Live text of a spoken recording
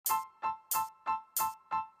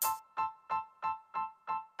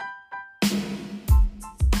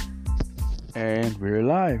And we're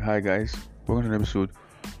live. Hi guys, welcome to an episode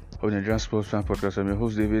of the Nigerian Sports Fan Podcast. I'm your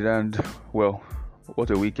host David, and well,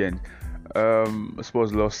 what a weekend.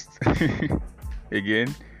 Sports lost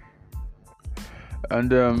again,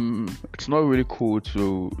 and it's not really cool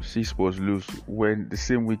to see Sports lose when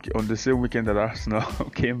on the same weekend that Arsenal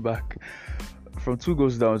came back from 2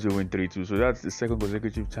 goals down to win 3-2. So that's the second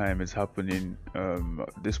consecutive time it's happening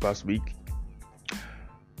this past week.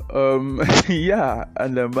 Yeah,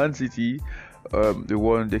 and Man City, they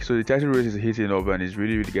won. So the title race is heating up and it's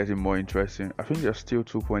really getting more interesting. I think they're still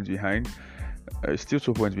 2 points behind. Still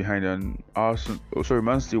 2 points behind, and Man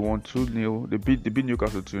City won 2-0. They beat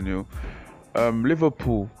Newcastle 2-0.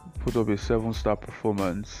 Liverpool put up a 7-star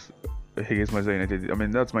performance against Manchester United. I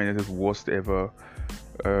mean, that's Man United's worst ever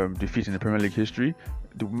defeat in the Premier League history.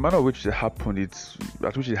 The manner at which it happened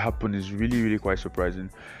is really quite surprising.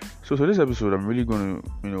 So this episode, I'm really going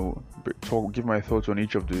to give my thoughts on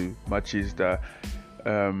each of the matches that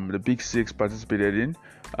the Big Six participated in,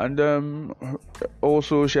 and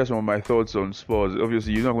also share some of my thoughts on Spurs.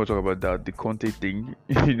 Obviously, you're not going to talk about that, the Conte thing.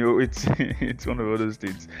 It's one of those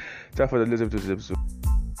things. Time for the let's episode. This episode.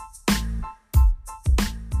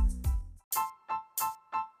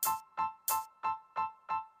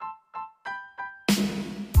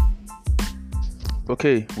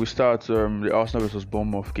 Okay, we start the Arsenal versus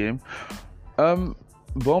Bournemouth game.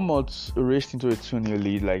 Bournemouth raced into a 2-0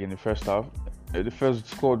 lead like in the first half. The first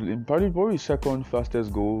scored probably second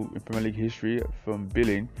fastest goal in Premier League history from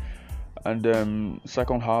Billing. And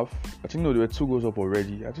second half, I think there were 2 goals up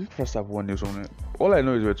already. I think first half 1-0 something. All I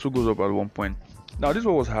know is there were 2 goals up at one point. Now this is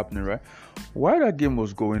what was happening, right? While that game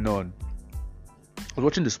was going on, I was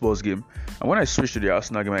watching the Spurs game, and when I switched to the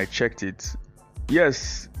Arsenal game, I checked it.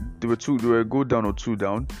 Yes, they were a goal down or 2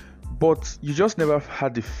 down, but you just never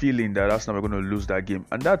had the feeling that Arsenal were going to lose that game,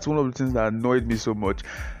 and that's one of the things that annoyed me so much.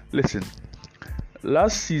 Listen,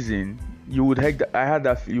 last season you would have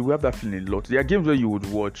that feeling a lot. There are games where you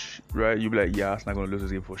would watch, right? You'd be like, yeah, Arsenal going to lose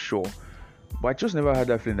this game for sure. But I just never had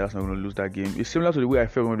that feeling that Arsenal going to lose that game. It's similar to the way I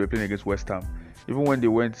felt when they were playing against West Ham. Even when they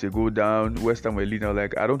went to go down, West Ham were leading. I was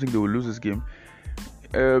like, I don't think they will lose this game.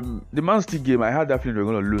 The Man City game, I had that feeling they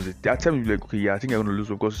were going to lose it. There are times you'd be like, okay, yeah, I think they're going to lose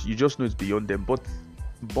it, because you just know it's beyond them. But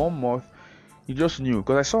Bournemouth, you just knew,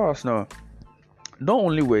 because I saw Arsenal. Not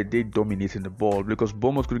only were they dominating the ball, because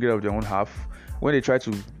Bournemouth couldn't get out of their own half. When they tried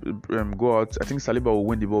to go out, I think Saliba will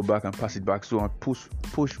win the ball back and pass it back, so and push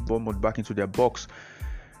Bournemouth back into their box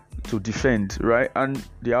to defend, right? And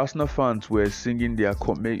the Arsenal fans were singing and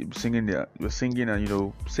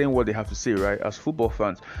saying what they have to say, right? As football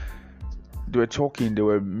fans, they were talking, they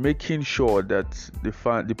were making sure that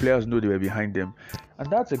the players know they were behind them, and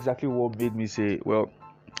that's exactly what made me say, well,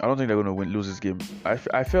 I don't think they're going to lose this game.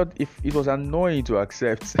 I felt if it was annoying to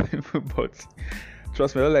accept, but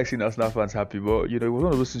trust me, I don't like seeing Arsenal fans happy, but it was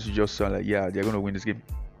one of those things you just sound like, yeah, they're going to win this game,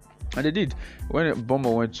 and they did. When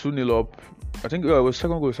Bournemouth went 2-0 up, I think it was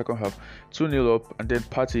second half, 2-0 up, and then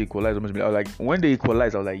Partey equalized. I was like, when they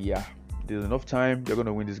equalized, I was like, yeah, there's enough time, they're going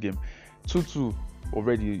to win this game. 2-2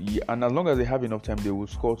 already, and as long as they have enough time, they will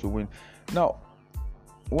score to win. Now,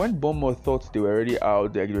 when Bournemouth thought they were already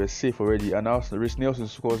out, they were safe already, and now Reece Nelson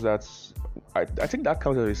scores that. I think that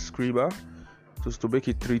counts as a screamer, just to make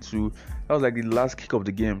it 3-2. That was like the last kick of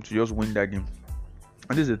the game to just win that game.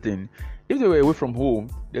 And this is the thing: if they were away from home,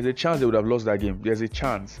 there's a chance they would have lost that game. There's a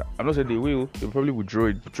chance. I'm not saying they will. They probably would draw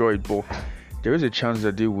it, but there is a chance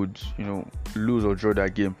that they would, lose or draw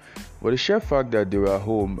that game. But the sheer fact that they were at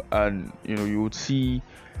home, and you would see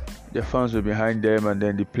the fans were behind them, and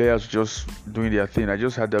then the players just doing their thing.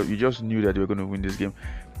 You just knew that they were going to win this game.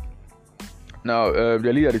 Now,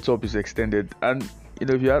 the lead at the top is extended, and I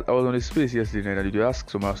was on the space yesterday night, and you ask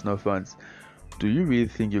some Arsenal fans, do you really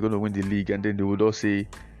think you're going to win the league? And then they would all say,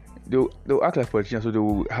 they'll act like politicians, so they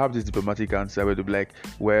will have this diplomatic answer where they'll be like,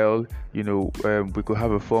 well, we could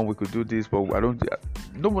have a fun, we could do this, but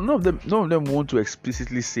none of them want to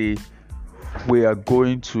explicitly say we're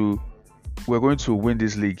going to win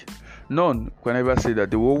this league. None can ever say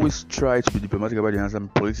that. They will always try to be diplomatic about the answer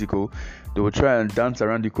and political. They will try and dance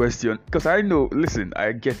around the question, because I know, listen,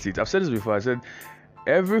 I get it. I've said this before. I said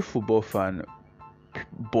every football fan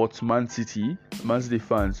but Man City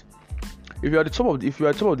fans, if you are at the top of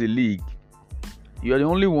the league, you are the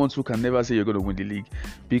only ones who can never say you're going to win the league,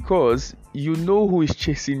 because you know who is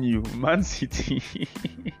chasing you. Man City.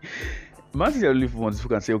 Man City are the only ones who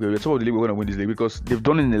can say, okay, we're top of the league, we're going to win this league, because they've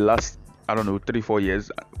done it in the last, 3-4 years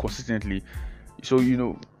consistently. So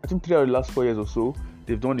I think 3 of the last 4 years or so,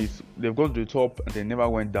 they've done it. They've gone to the top and they never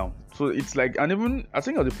went down. So it's like, and even I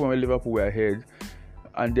think at the point where Liverpool were ahead,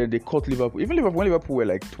 and then they caught Liverpool. Even Liverpool, when Liverpool were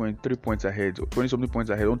like 23 points ahead or 20 something points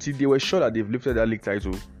ahead, until they were sure that they've lifted that league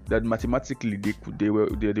title, that mathematically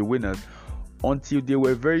they're the winners. Until they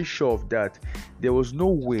were very sure of that, there was no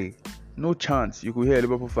way, no chance you could hear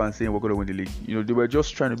Liverpool fans saying we're going to win the league. They were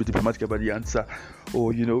just trying to be diplomatic about the answer,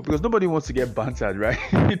 or because nobody wants to get bantered, right?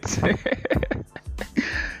 Because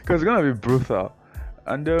it's gonna be brutal.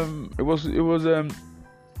 And it was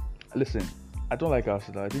listen, I don't like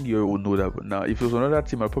Arsenal. I think you all know that. But now, if it was another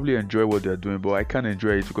team, I'd probably enjoy what they're doing, but I can't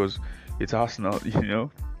enjoy it because it's Arsenal,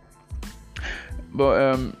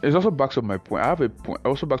 But it also backs up my point. I have a point.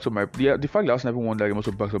 Also backs up the fact that Arsenal never won that game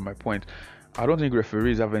also backs up my point. I don't think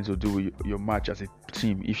referees have anything to do with your match as a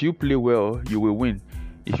team. If you play well, you will win.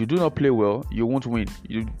 If you do not play well, you won't win.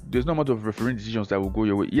 There's no amount of refereeing decisions that will go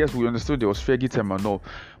your way. Yes, we understood there was fair time and all,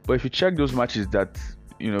 but if you check those matches that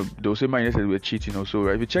they'll say Man United were cheating also,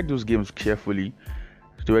 right? If you check those games carefully,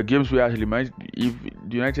 there were games where actually if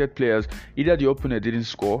the United players, either the opponent didn't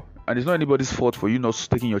score, and it's not anybody's fault for you not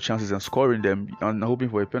taking your chances and scoring them and hoping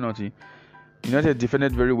for a penalty. United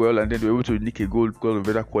defended very well, and then they were able to nick a goal because of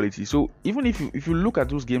better quality. So even if you look at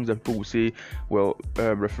those games that people will say, well,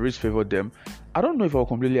 referees favored them, I don't know if I'll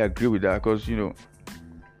completely agree with that, because you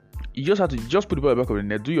just have to put the ball back of the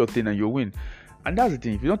net, do your thing, and you'll win. And that's the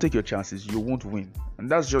thing. If you don't take your chances, you won't win.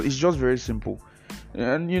 And it's just very simple.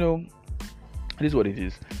 And it is what it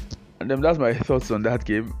is. And then that's my thoughts on that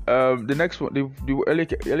game. The next one, the early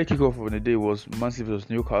kickoff of the day was Man City versus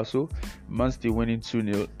Newcastle. Man City winning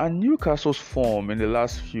 2-0. And Newcastle's form in the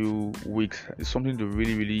last few weeks is something to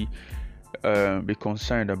really, really be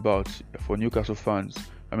concerned about for Newcastle fans.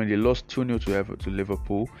 I mean, they lost 2-0 to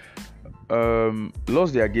Liverpool.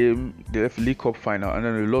 Lost their game, they left League Cup final, and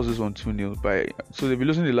then they lost this one 2-0 so they've been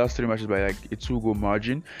losing the last 3 matches by like a 2-goal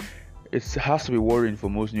margin. It has to be worrying for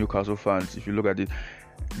most Newcastle fans if you look at it.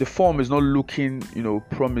 The form is not looking,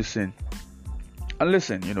 promising. And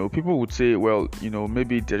listen, people would say, well,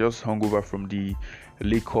 maybe they're just hungover from the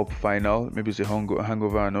League Cup final. Maybe it's a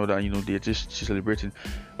hangover and all that. They're just celebrating,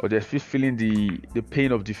 or they're feeling the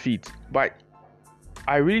pain of defeat. But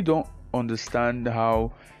I really don't understand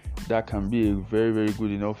how that can be a very, very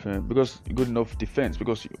good enough defense.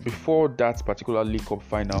 Because before that particular League Cup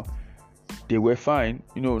final, they were fine.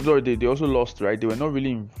 They also lost, right? They were not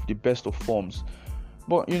really in the best of forms.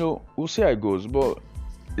 But we'll see how it goes. But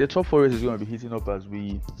the top 4 race is going to be heating up as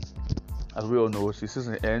we all know. The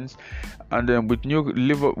season ends, and then with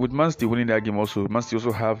Man City winning that game, also Man City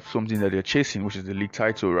also have something that they're chasing, which is the league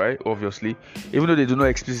title, right? Obviously, even though they do not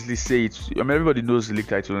explicitly say it. I mean, everybody knows the league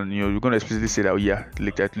title, and you're going to explicitly say that, the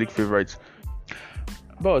league title, league favourites.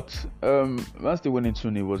 But Man City winning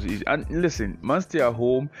 2-0 was easy. And listen, Man City at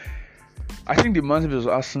home, I think the Man City vs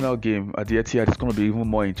Arsenal game at the Etihad is going to be even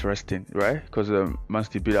more interesting, right? Because Man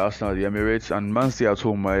City beat Arsenal at the Emirates, and Man City at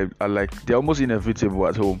home are like, they're almost inevitable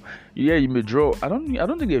at home. Yeah, you may draw. I don't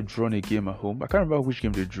think they've drawn a game at home. I can't remember which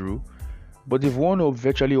game they drew, but they've won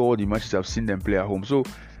virtually all the matches I've seen them play at home. So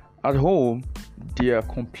at home, they are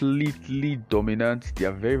completely dominant. They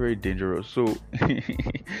are very, very dangerous. So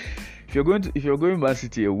if you're going Man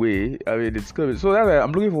City away, I mean, it's gonna be, so that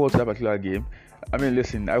I'm looking forward to that particular game. I mean,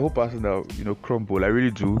 listen, I hope Arsenal, crumble. I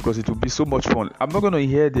really do, because it will be so much fun. I'm not going to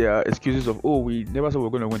hear their excuses of, we never said we were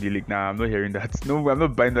going to win the league. Nah, I'm not hearing that. No, I'm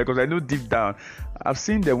not buying that, because I know deep down, I've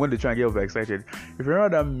seen them when they try and get overexcited. If you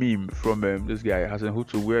remember that meme from this guy, Hassan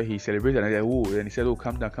Hutu, where he celebrated and then he said,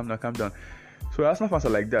 calm down. So Arsenal fans are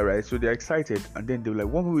like that, right? So they're excited, and then they're like,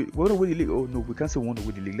 we're going to win the league. Oh, no, we can't say we want to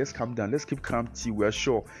win the league. Let's calm down. Let's keep calm till we're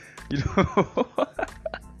sure.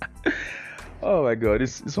 Oh my God,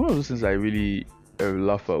 it's one of those things I really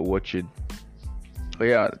laugh at watching. But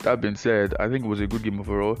yeah, that being said, I think it was a good game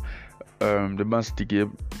overall. The Man City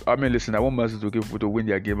game, I mean, listen, I want Man City to win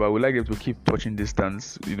their game, but I would like them to keep touching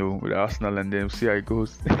distance, with Arsenal, and then see how it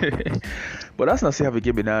goes. But Arsenal still have a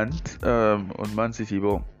game in hand on Man City,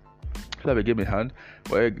 but have a game in hand.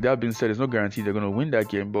 But that being said, it's not guaranteed they're going to win that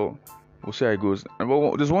game, but we'll see how it goes. And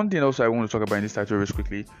there's one thing also I want to talk about in this title race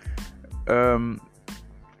quickly.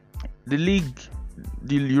 The league,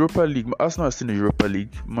 the Europa League, Arsenal is still in the Europa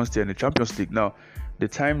League, Man City in the Champions League. Now, the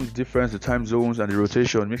time difference, the time zones, and the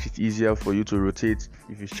rotation makes it easier for you to rotate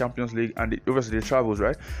if it's Champions League, and obviously the travels,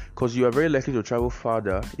 right? Because you are very likely to travel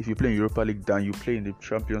farther if you play in Europa League than you play in the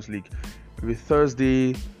Champions League. With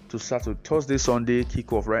Thursday to Saturday, Thursday, Sunday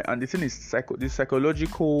kickoff, right? And the thing is, this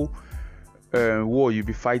psychological war you'll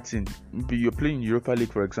be fighting. You're playing Europa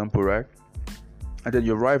League, for example, right? And then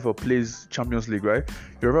your rival plays Champions League, right?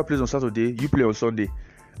 Your rival plays on Saturday, you play on Sunday.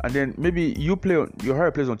 And then maybe your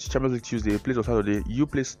rival plays on Champions League Tuesday, plays on Saturday, you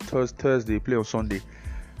play Thursday, play on Sunday.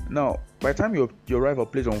 Now, by the time your rival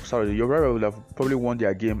plays on Saturday, your rival will have probably won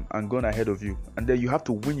their game and gone ahead of you, and then you have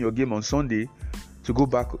to win your game on Sunday to go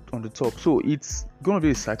back on the top. So it's going to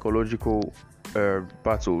be a psychological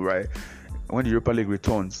battle, right? When the Europa League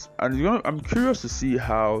returns, and I'm curious to see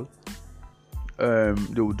how they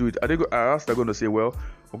will do it. Are they going to say, well,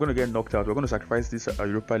 we're going to get knocked out, we're going to sacrifice this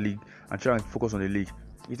Europa League and try and focus on the league?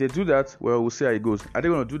 If they do that, well, we'll see how it goes. Are they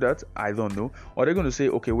going to do that? I don't know. Or are they going to say,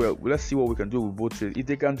 okay, well, let's see what we can do with both trades? If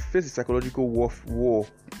they can face the psychological war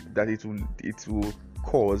that it will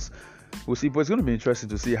cause, we'll see. But it's going to be interesting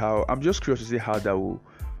to see how. I'm just curious to see how that will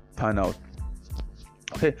pan out.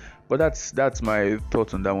 Okay, but that's my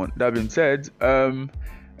thoughts on that one. That being said,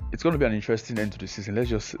 it's going to be an interesting end to the season. Let's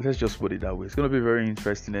just put it that way. It's going to be a very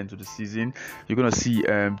interesting end to the season. You're going to see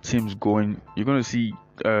teams going. You're going to see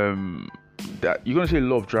that you're going to see a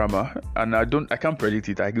lot of drama, and I can't predict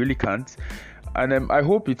it. I really can't. And I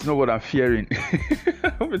hope it's not what I'm fearing. I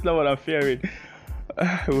hope it's not what I'm fearing.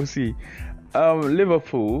 We'll see.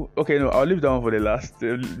 Liverpool. Okay, no, I'll leave that one for the last.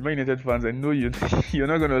 Man United fans, I know you're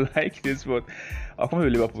not gonna like this, but I'll come to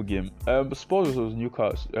the Liverpool game. Spurs versus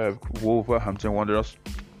Newcastle, Wolverhampton Wanderers.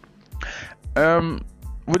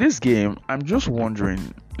 With this game, I'm just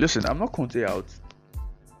wondering. Listen, I'm not Conte out.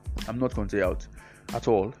 I'm not Conte out at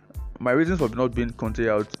all. My reasons for not being Conte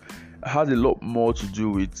out has a lot more to do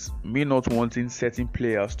with me not wanting certain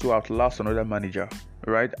players to outlast another manager.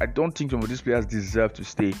 Right? I don't think some of these players deserve to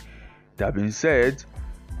stay. That being said,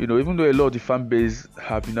 even though a lot of the fan base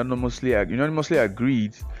have unanimously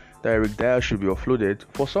agreed that Eric Dyer should be offloaded,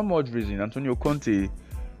 for some odd reason, Antonio Conte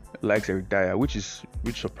likes Eric Dyer, which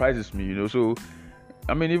surprises me. So,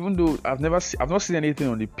 I mean, even though I've not seen anything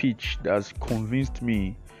on the pitch that's convinced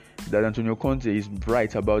me that Antonio Conte is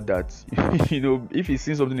right about that. If he's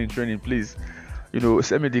seen something in training, please,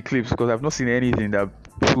 send me the clips, because I've not seen anything that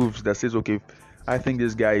says, okay, I think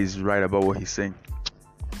this guy is right about what he's saying.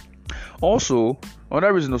 Also,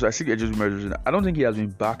 another reason also, I don't think he has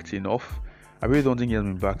been backed enough. I really don't think he has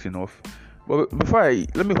been backed enough. But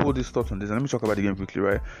let me hold this thought on this and let me talk about the game quickly,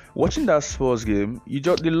 right? Watching that Spurs game,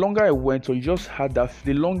 the longer it went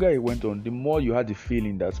on, the more you had the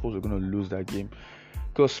feeling that Spurs were going to lose that game.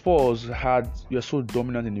 Because Spurs were so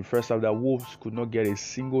dominant in the first half that Wolves could not get a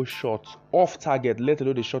single shot off target, let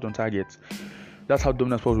alone a shot on target. That's how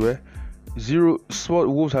dominant Spurs were.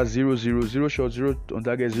 Wolves had 0 shots, 0 on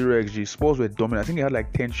target, 0 XG. Spurs were dominant. I think they had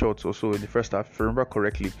like 10 shots or so in the first half, if I remember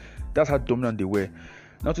correctly. That's how dominant they were.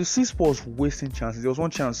 Now, to see Spurs wasting chances, there was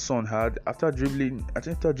one chance Son had after dribbling, and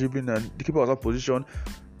the keeper was out of position.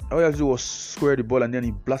 All he had to do was square the ball and then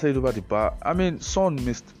he blasted it over the bar. I mean, Son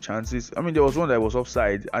missed chances. I mean, there was one that was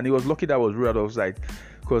offside, and he was lucky that was ruled offside,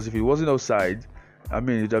 because if it wasn't offside, I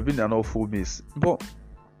mean, it would have been an awful miss. But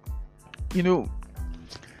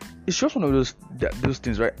it's just one of those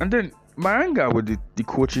things, right? And then my anger with the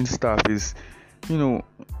coaching staff is,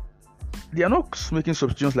 they are not making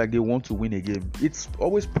substitutions like they want to win a game. It's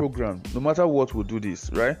always programmed. No matter what, we'll do this,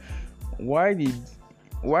 right? Why is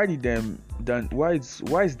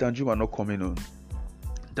Danjuma not coming on?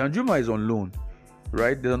 Danjuma is on loan,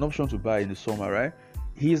 right? There's an option to buy in the summer, right?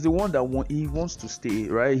 He is the one that wants to stay,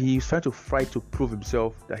 right? He's trying to fight to prove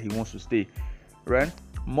himself that he wants to stay, right?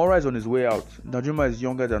 Mora is on his way out. Danjuma is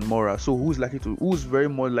younger than Mora, so who's very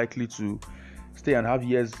more likely to stay and have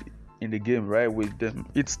years in the game, right? With them,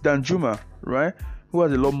 it's Danjuma, right? Who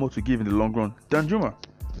has a lot more to give in the long run. Danjuma.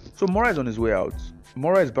 So Mora is on his way out.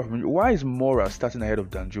 Mora is back from. Why is Mora starting ahead of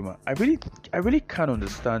Danjuma? I really can't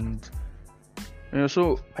understand.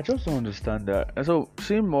 So I just don't understand that. And so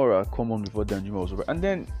seeing Mora come on before Danjuma was over, and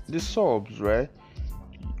then the subs, right?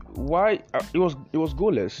 Why it was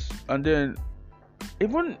goalless, and then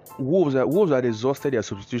even Wolves had exhausted their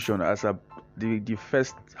substitution as the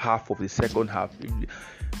first half of the second half,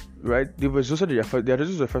 right? They've exhausted their first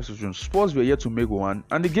substitution. Spurs were yet to make one,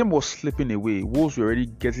 and the game was slipping away. Wolves were already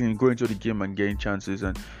going into the game and getting chances,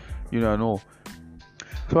 and So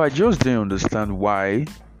I just didn't understand why,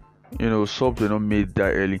 subs were not made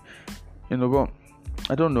that early. But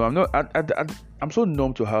I don't know. I'm so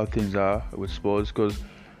numb to how things are with Spurs, because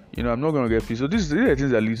I'm not gonna get pissed. So these are the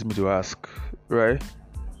things that leads me to ask, right?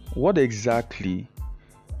 What exactly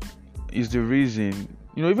is the reason?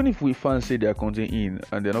 Even if we fans say they're Conte in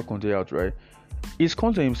and they're not Conte out, right? Is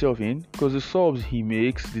Conte himself in? Because the subs he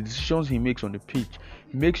makes, the decisions he makes on the pitch,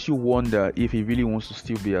 makes you wonder if he really wants to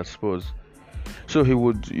still be at Spurs. So he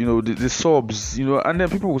would, the subs, and then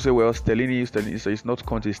people will say, well, Stellini, so it's not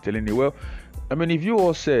Conte, it's Stellini. Well, I mean, if you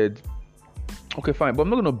all said, okay, fine, but I'm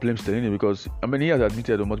not going to blame Stellini, because he has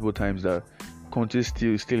admitted on multiple times that Conte is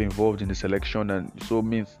still involved in the selection, and so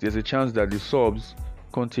means there's a chance that the subs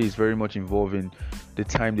Conte is very much involved in the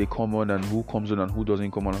time they come on and who comes on and who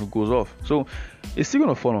doesn't come on and who goes off. So it's still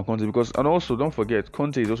gonna fall on Conte because, and also don't forget,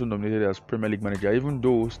 Conte is also nominated as Premier League manager, even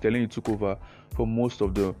though Stellini took over for most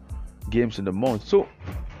of the games in the month. So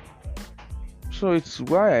it's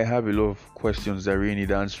why I have a lot of questions that really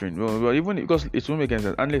need answering. Well, even because it won't make any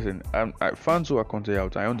sense. And listen, fans who are Conte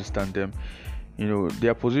out, I understand them.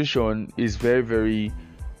 Their position is very, very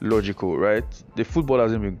logical, right? The football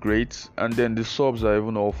hasn't been great, and then the subs are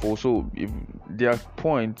even awful. So if their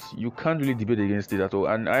point, you can't really debate against it at all.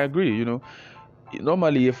 And I agree.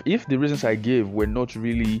 Normally, if the reasons I gave were not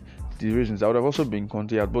really the reasons, I would have also been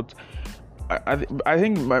Conte out. But I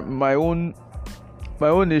think my own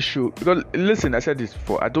issue, because listen, I said this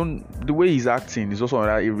before, the way he's acting is also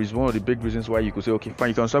is one of the big reasons why you could say, okay, fine,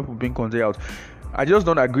 you can start being Conte out. I just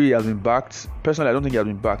don't agree he has been backed. Personally, I don't think he has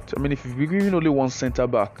been backed. I mean, if you're giving only one centre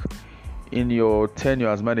back in your tenure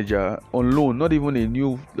as manager on loan, not even a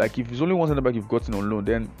new, like if it's only one centre back you've gotten on loan,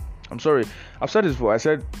 then I'm sorry. I've said this before. I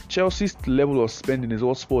said Chelsea's level of spending is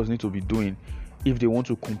what Spurs need to be doing if they want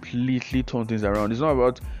to completely turn things around. It's not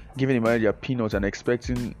about giving a manager peanuts and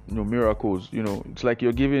expecting miracles. It's like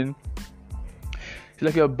you're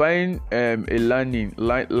buying a lining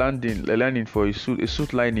for a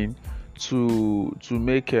suit lining to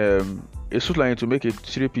make a suit lining to make a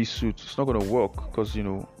 3-piece suit. It's not gonna work because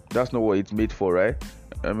that's not what it's made for, right?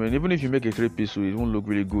 I mean, even if you make a 3-piece suit, it won't look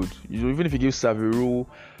really good. Even if you give Savile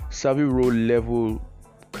Row level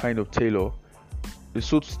kind of tailor, the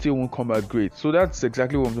suit still won't come out great. So that's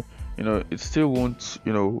exactly what it still won't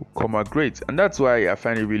come out great. And that's why I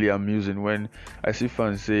find it really amusing when I see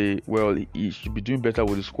fans say, well, he should be doing better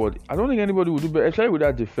with the squad. I don't think anybody will do better, especially with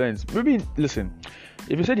that defense. Maybe listen,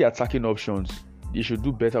 if you say the attacking options, you should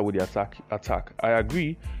do better with the attack. I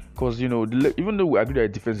agree, because even though we agree that the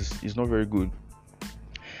defense is not very good,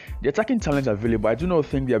 the attacking talents are available. I do not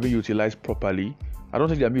think they are being utilized properly. I don't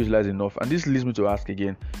think they are being utilized enough. And this leads me to ask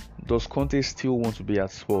again, does Conte still want to be at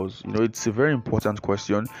Spurs? It's a very important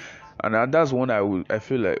question, and that's one I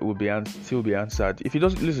feel like will still be answered. If he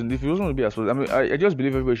doesn't want to be at Spurs, I mean, I just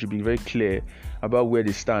believe everybody should be very clear about where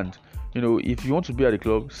they stand. If you want to be at the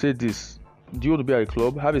club, say this. Do you want to be at the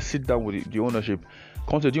club? Have a sit down with the ownership.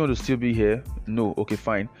 Conte, do you want to still be here? No. Okay,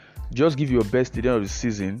 fine. Just give your best at the end of the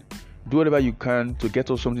season. Do whatever you can to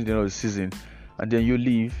get us something at the end of the season, and then you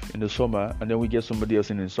leave in the summer, and then we get somebody else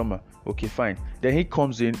in the summer. Okay, fine. Then he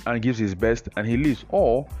comes in and gives his best, and he leaves.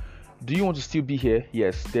 Or do you want to still be here?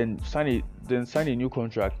 Yes. Then sign a new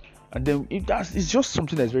contract, and then it's just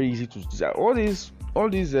something that's very easy to decide. All these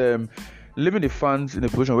leaving the fans in a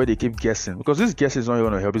position where they keep guessing, because this guess is not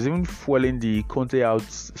going to help. It's even fueling the Conte out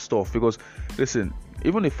stuff. Because listen,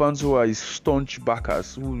 even the fans who are his staunch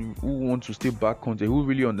backers, who want to still back Conte, who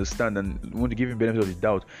really understand and want to give him benefit of the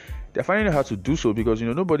doubt, they're finding it hard to do so because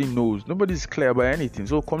nobody knows, nobody's clear about anything.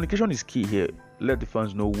 So communication is key here. Let the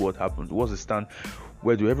fans know what happens, what's the stand,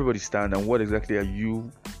 where do everybody stand, and what exactly are you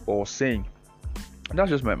all saying. And that's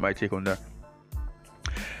just my take on that.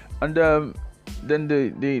 And then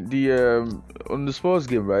the on the Spurs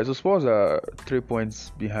game, right? So Spurs are 3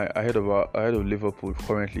 points ahead of Liverpool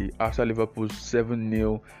currently, after Liverpool's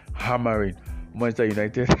 7-0 hammering Manchester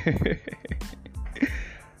United.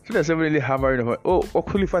 So they're 7-0 hammering.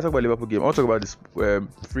 Quickly, if I talk about Liverpool game, I'll talk about this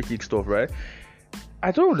free kick stuff, right?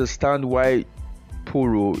 I don't understand why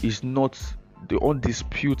Porro is not the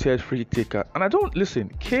undisputed free kick taker. And I don't listen.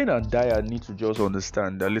 Kane and Dyer need to just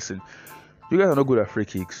understand that. Listen, you guys are not good at free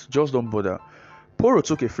kicks. Just don't bother. Porro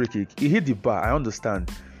took a free kick. He hit the bar. I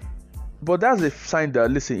understand. But that's a sign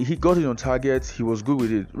that, listen, he got it on target. He was good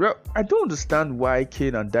with it. I don't understand why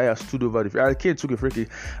Kane and Dyer stood over the free. Kane took a free kick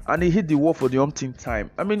and he hit the wall for the umpteenth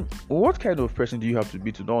time. I mean, what kind of person do you have to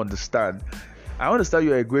be to not understand? I understand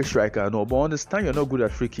you're a great striker, no, but understand you're not good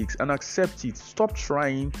at free kicks and accept it. Stop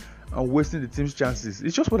trying and wasting the team's chances.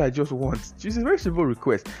 It's just what I just want. It's a very simple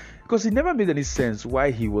request, because it never made any sense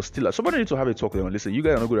why he was still. Somebody need to have a talk with him. Listen, you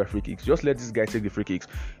guys are not good at free kicks. Just let this guy take the free kicks.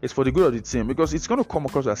 It's for the good of the team, because it's going to come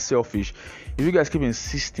across as selfish if you guys keep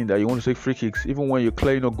insisting that you want to take free kicks even when you're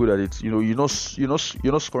clearly not good at it. You're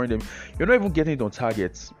not scoring them. You're not even getting it on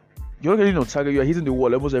target. You're not getting it on target. You're hitting the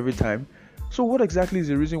wall almost every time. So what exactly is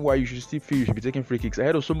the reason why you should still feel you should be taking free kicks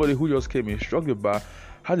ahead of somebody who just came in, struck the bar,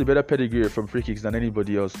 has a better pedigree from free kicks than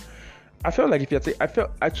anybody else? I felt like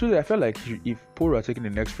if Porro had taken the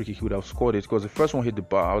next free kick, he would have scored it, because the first one hit the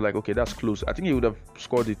bar. I was like, okay, that's close. I think he would have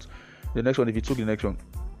scored it. The next one, if he took the next one,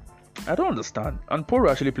 I don't understand. And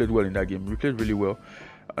Porro actually played well in that game. He played really well,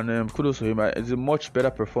 and kudos to him. It's a much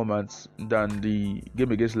better performance than the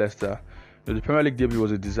game against Leicester. The Premier League debut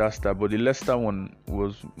was a disaster, but the Leicester one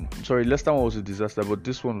was a disaster, but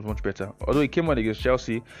this one was much better. Although he came on against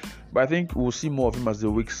Chelsea, but I think we'll see more of him as the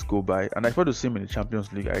weeks go by. And I expect to see him in the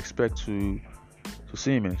Champions League. I expect to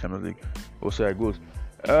see him in the Champions League. We'll see how it goes.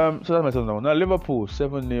 So that's my thought now. Now Liverpool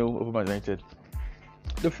 7-0 over Man United.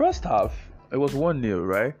 The first half it was 1-0,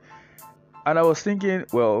 right? And I was thinking,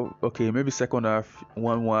 well, okay, maybe second half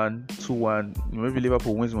 1-1, 2-1, maybe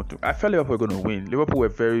Liverpool wins 1-2. I felt Liverpool were going to win. Liverpool were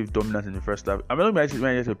very dominant in the first half. I mean, Man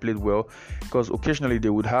United played well because occasionally they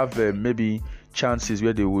would have maybe chances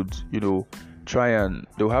where they would, they'll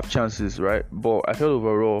have chances, right? But I felt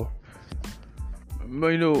overall,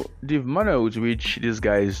 the manner with which these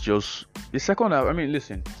guys just the second half. I mean,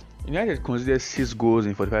 listen, United considered 6 goals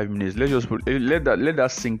in 45 minutes. Let's just let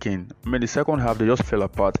that sink in. I mean, the second half they just fell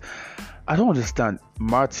apart. I don't understand.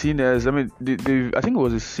 Martinez, I mean, I think it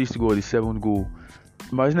was the 6th goal, the 7th goal.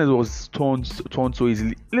 Martinez was turned so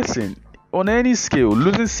easily. Listen, on any scale,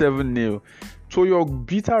 losing 7-0 to your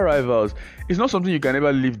bitter rivals is not something you can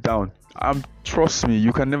ever live down. Trust me,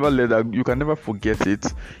 you can never let that. You can never forget it.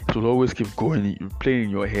 It will always keep going, playing in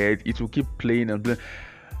your head. It will keep playing and playing.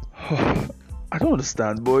 I don't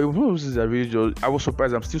understand, but I was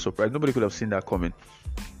surprised. I'm still surprised. Nobody could have seen that coming.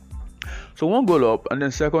 So 1 goal up, and then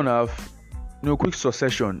second half, quick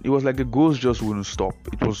succession. It was like the goals just wouldn't stop.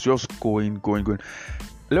 It was just going.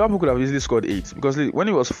 Liverpool could have easily scored 8 because when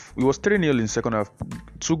it was 3-0 in second half,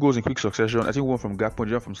 2 goals in quick succession. I think one from Gakpo,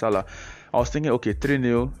 one from Salah. I was thinking, okay,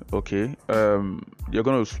 3-0, okay. You're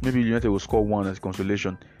gonna maybe United will score 1 as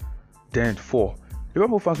consolation, then 4.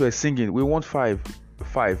 Liverpool fans were singing, we want 5.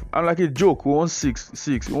 I'm like a joke. We want 6.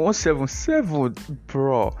 We want 7,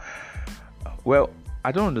 bro. Well,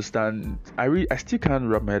 I don't understand. I still can't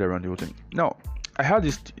wrap my head around the whole thing. Now, I had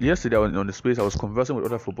this yesterday on the space. I was conversing with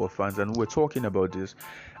other football fans, and we were talking about this.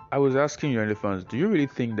 I was asking United fans, do you really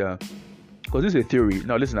think that? Because this is a theory.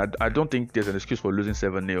 Now, listen, I don't think there's an excuse for losing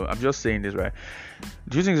 7-0. I'm just saying this, right?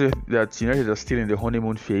 Do you think that United are still in the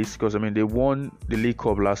honeymoon phase? Because I mean, they won the League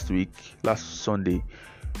Cup last weekend,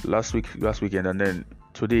 and then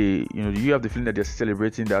today, you have the feeling that they're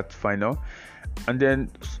celebrating that final. And then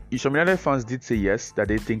some United fans did say yes, that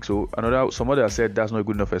they think so. Some others said that's not a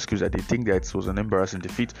good enough excuse, that they think that it was an embarrassing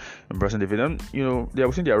defeat. And they are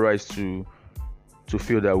within their rights to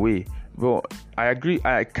feel that way. Well, I agree.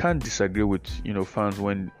 I can't disagree with fans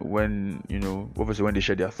when obviously when they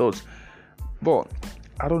share their thoughts. But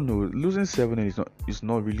I don't know, losing 7 is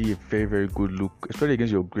not really a very, very good look, especially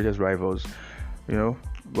against your greatest rivals.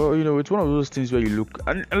 Well, it's one of those things where you look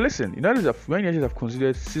and listen. United have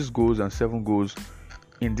considered 6 goals and 7 goals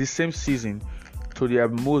in this same season to their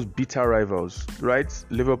most bitter rivals, right?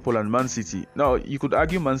 Liverpool and Man City. Now, you could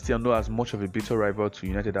argue Man City are not as much of a bitter rival to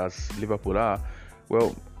United as Liverpool are.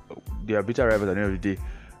 Well, they are bitter rivals at the end of the day.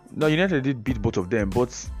 Now, United did beat both of them,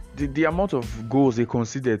 but the amount of goals they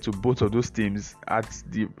conceded to both of those teams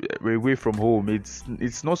away from home,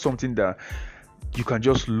 it's not something that you can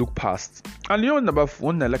just look past. And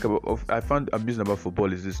one I like I found amusing about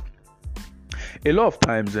football is this: a lot of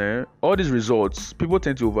times, all these results, people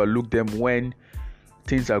tend to overlook them when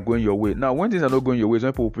things are going your way. Now, when things are not going your way,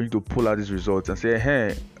 some people need to pull out these results and say,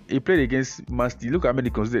 hey, he played against Man City. Look how many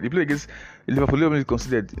considered. He played against Liverpool. Look how many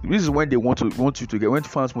considered. This is when they when fans want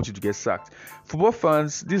you to get sacked. Football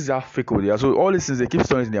fans, this is how fickle they are. So all these things they keep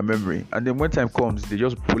storing in their memory, and then when time comes, they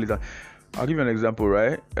just pull it out. I'll give you an example,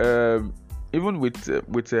 right? Even with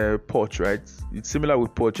Poch, right? It's similar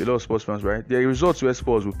with Poch. A lot of sports fans, right? There are results where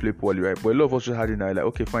Spurs will play poorly, right? But a lot of us just had in like,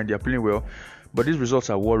 okay, fine, they're playing well, but these results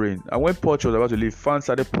are worrying. And when Poch was about to leave, fans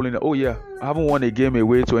started pulling. Oh yeah, I haven't won a game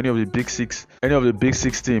away to any of the big six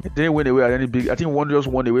teams. They didn't win away at any big. I think one just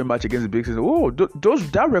won away match against the big six. Oh,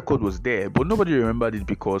 that record was there, but nobody remembered it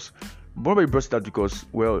because nobody brought it out because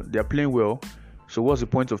they're playing well. So what's the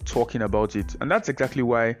point of talking about it? And that's exactly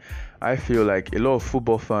why I feel like a lot of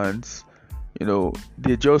football fans,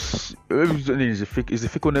 they just it's the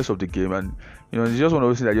fickleness of the game, and it's just one of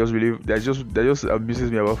those things that just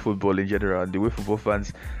amuses me about football in general, and the way football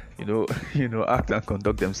fans, act and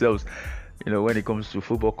conduct themselves, when it comes to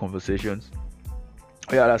football conversations.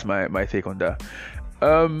 Yeah, that's my take on that.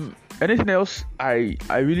 Anything else? I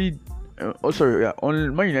really,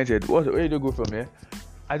 on Man United, where do you go from here?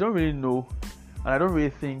 I don't really know, and I don't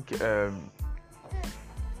really think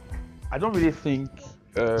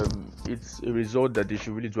it's a result that they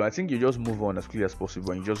should really do. I think you just move on as quickly as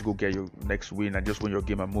possible and you just go get your next win and just win your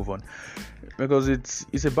game and move on, because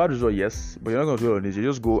it's a bad result, yes, but you're not going to dwell on it. You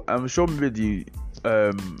just go. I'm sure maybe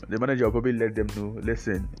the manager will probably let them know,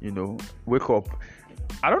 listen, wake up.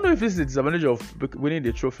 I don't know if it's the disadvantage of winning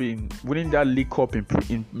the trophy, winning that League Cup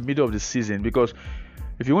in middle of the season, because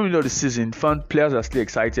if you win middle of the season, players are still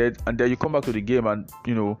excited, and then you come back to the game and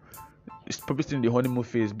it's probably still in the honeymoon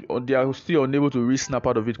phase, or they are still unable to snap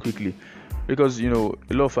out of it quickly, because a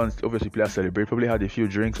lot of fans, obviously players celebrate, probably had a few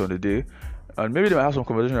drinks on the day, and maybe they might have some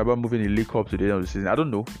conversation about moving the League Cup to the end of the season. I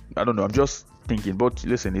don't know. I'm just thinking, but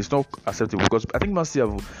listen, it's not acceptable, because I think Man City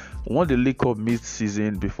have won the League Cup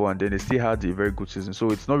mid-season before, and then they still had a very good season,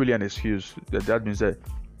 so it's not really an excuse. That being said,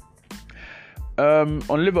 on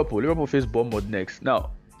Liverpool face Bournemouth next.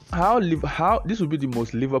 Now, how this would be the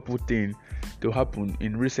most Liverpool thing to happen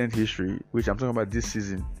in recent history, which I'm talking about this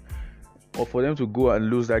season, or for them to go and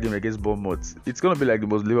lose that game against Bournemouth. It's gonna be like the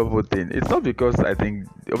most Liverpool thing. It's not because I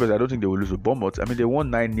don't think they will lose to Bournemouth. I mean, they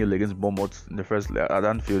won 9-0 against Bournemouth in the first at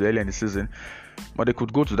Anfield earlier in the season, but they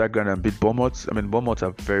could go to that ground and beat Bournemouth. I mean, Bournemouth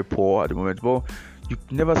are very poor at the moment, but you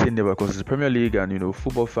never say never, because it's the Premier League, and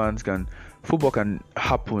football can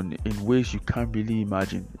happen in ways you can't really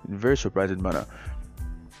imagine, in a very surprising manner.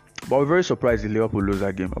 But I'm very surprised if Liverpool lose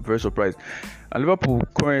that game. I'm very surprised. And Liverpool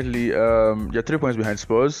currently, they're 3 points behind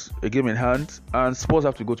Spurs, a game in hand, and Spurs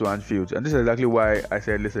have to go to Anfield. And this is exactly why I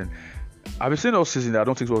said, listen, I've been saying all season that I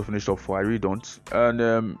don't think Spurs finished top 4. I really don't.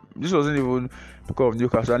 And this wasn't even because of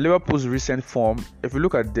Newcastle. And Liverpool's recent form, if you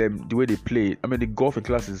look at them, the way they play, I mean, the gulf in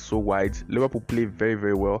class is so wide. Liverpool play very,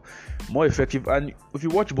 very well, more effective. And if you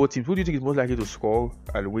watch both teams, who do you think is most likely to score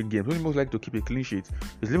and win games? Who is most likely to keep a clean sheet?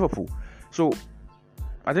 It's Liverpool. So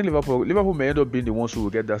I think Liverpool may end up being the ones who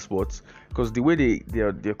will get that spot, because the way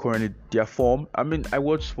they're currently, their form. I mean, I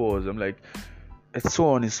watch Spurs, I'm like, it's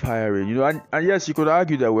so uninspiring, and yes, you could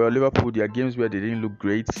argue that, well, Liverpool, there are games where they didn't look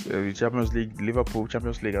great, the Champions League, Liverpool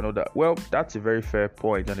Champions League and all that. Well, that's a very fair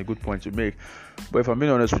point and a good point to make, but if I'm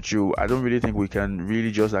being honest with you, I don't really think we can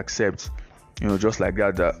really just accept, just like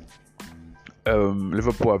that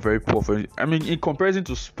Liverpool are very poor. I mean, in comparison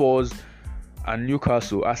to Spurs and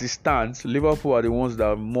Newcastle, as it stands, Liverpool are the ones that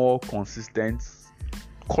are more consistent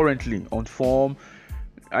currently on form.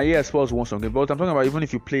 And yeah, Spurs won some games, but I'm talking about even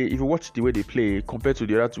if you watch the way they play compared to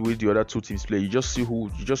the other two teams play, you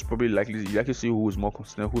just probably likely see who is more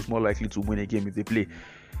consistent, who's more likely to win a game if they play.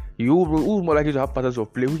 Who's more likely to have patterns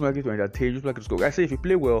of play, who's more likely to entertain, who's more likely to score. I say if you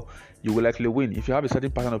play well, you will likely win. If you have a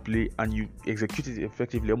certain pattern of play and you execute it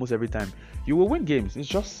effectively almost every time, you will win games. It's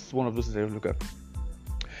just one of those things I look at.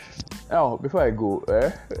 Now, before I go,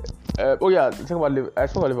 I spoke about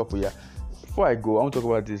Liverpool. Yeah, before I go, I want to talk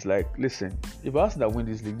about this. Like, listen, if Arsenal win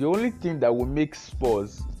this league, the only thing that will make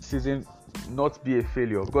Spurs season not be a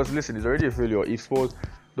failure, because listen, it's already a failure if Spurs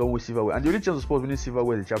don't win silverware, and the only chance of Spurs winning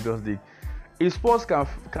silverware is the Champions League. If Spurs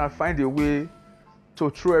can find a way to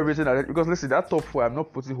throw everything at it, because listen, that top 4, I'm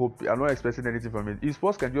not putting hope, I'm not expecting anything from it. If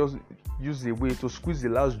Spurs can just use a way to squeeze the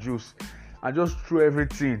last juice and just throw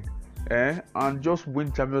everything, and just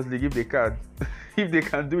win Champions League if they can, if they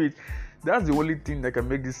can do it, that's the only thing that can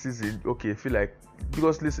make this season feel like,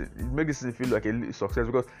 because listen, it makes this season feel like a success,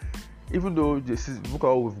 because even though look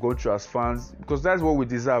how we've gone through as fans, because that's what we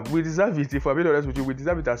deserve it. If I'm being honest with you, we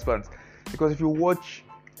deserve it as fans, because if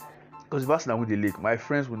Arsenal win the league, my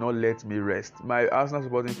friends will not let me rest. My Arsenal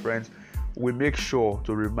supporting friends will make sure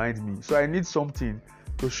to remind me, so I need something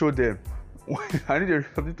to show them.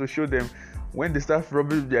 Something to show them when they start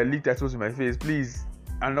rubbing their league titles in my face, please.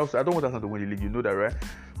 And also, I don't want Arsenal to win the league, you know that, right?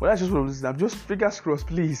 But that's just what I'm saying. I'm just fingers crossed,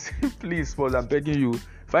 please. Please, Spurs, I'm begging you,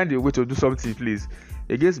 find a way to do something, please.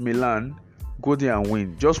 Against Milan, go there and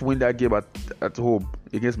win. Just win that game at home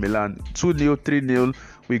against Milan. 2-0, 3-0.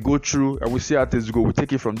 We go through and we see how things go. We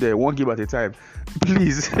take it from there, one game at a time.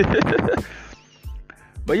 Please.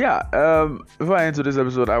 But yeah, before I end this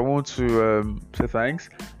episode, I want to say thanks.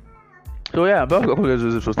 So yeah,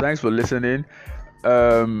 so thanks for listening.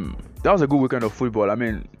 That was a good weekend of football. I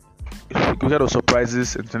mean, weekend of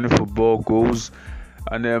surprises, entertaining football, goals,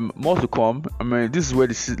 and more to come. I mean, this is where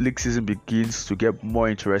the league season begins to get more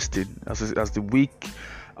interesting. As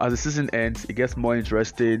the season ends, it gets more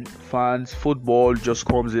interesting. Fans, football just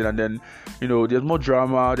comes in, and then there's more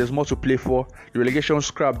drama, there's more to play for. The relegation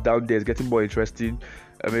scrap down there is getting more interesting.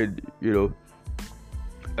 I mean,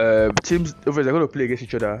 teams over are going to play against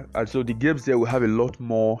each other, and so the games there will have a lot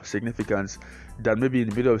more significance than maybe in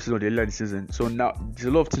the middle of the season or the earlier in the season. So now there's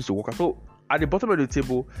a lot of things to work out. So at the bottom of the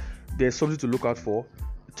table, there's something to look out for.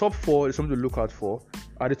 The top 4 is something to look out for.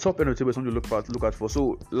 At the top end of the table is something to look out for.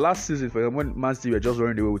 So last season, for example, when Man City were just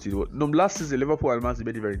running away with it, last season Liverpool and Man City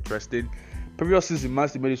made it very interesting. Previous season, Man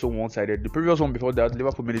City made it so one-sided. The previous one before that,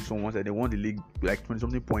 Liverpool made it so one-sided. They won the league like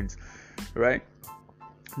 20-something points, right?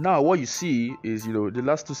 Now what you see is the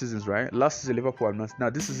last 2 seasons, right? Last season Liverpool and Man City. Now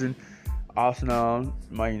this season Arsenal,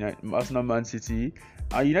 Man City,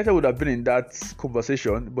 And United would have been in that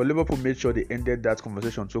conversation, but Liverpool made sure they ended that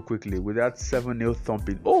conversation so quickly with that 7-0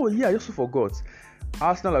 thumping. Oh yeah, I also forgot.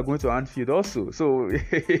 Arsenal are going to Anfield also, so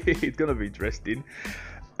it's gonna be interesting.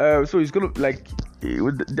 So it's gonna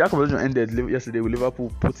that conversation ended yesterday with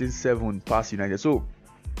Liverpool putting 7 past United. So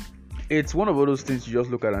it's one of all those things you just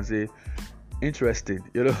look at and say, interesting,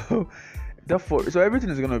 Therefore, so everything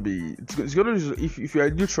is gonna be. It's gonna if you're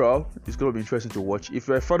neutral, it's gonna be interesting to watch. If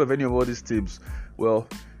you're a fan of any of all these teams, well,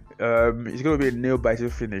 it's gonna be a nail-biting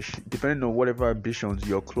finish, depending on whatever ambitions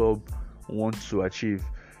your club wants to achieve.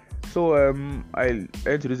 So I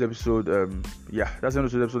end to this episode. That's the end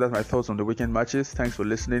of today's episode. That's my thoughts on the weekend matches. Thanks for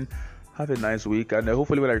listening. Have a nice week, and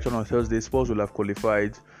hopefully when I return on Thursday, Spurs will have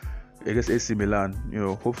qualified against AC Milan.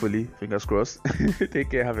 Hopefully, fingers crossed. Take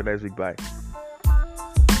care. Have a nice week. Bye.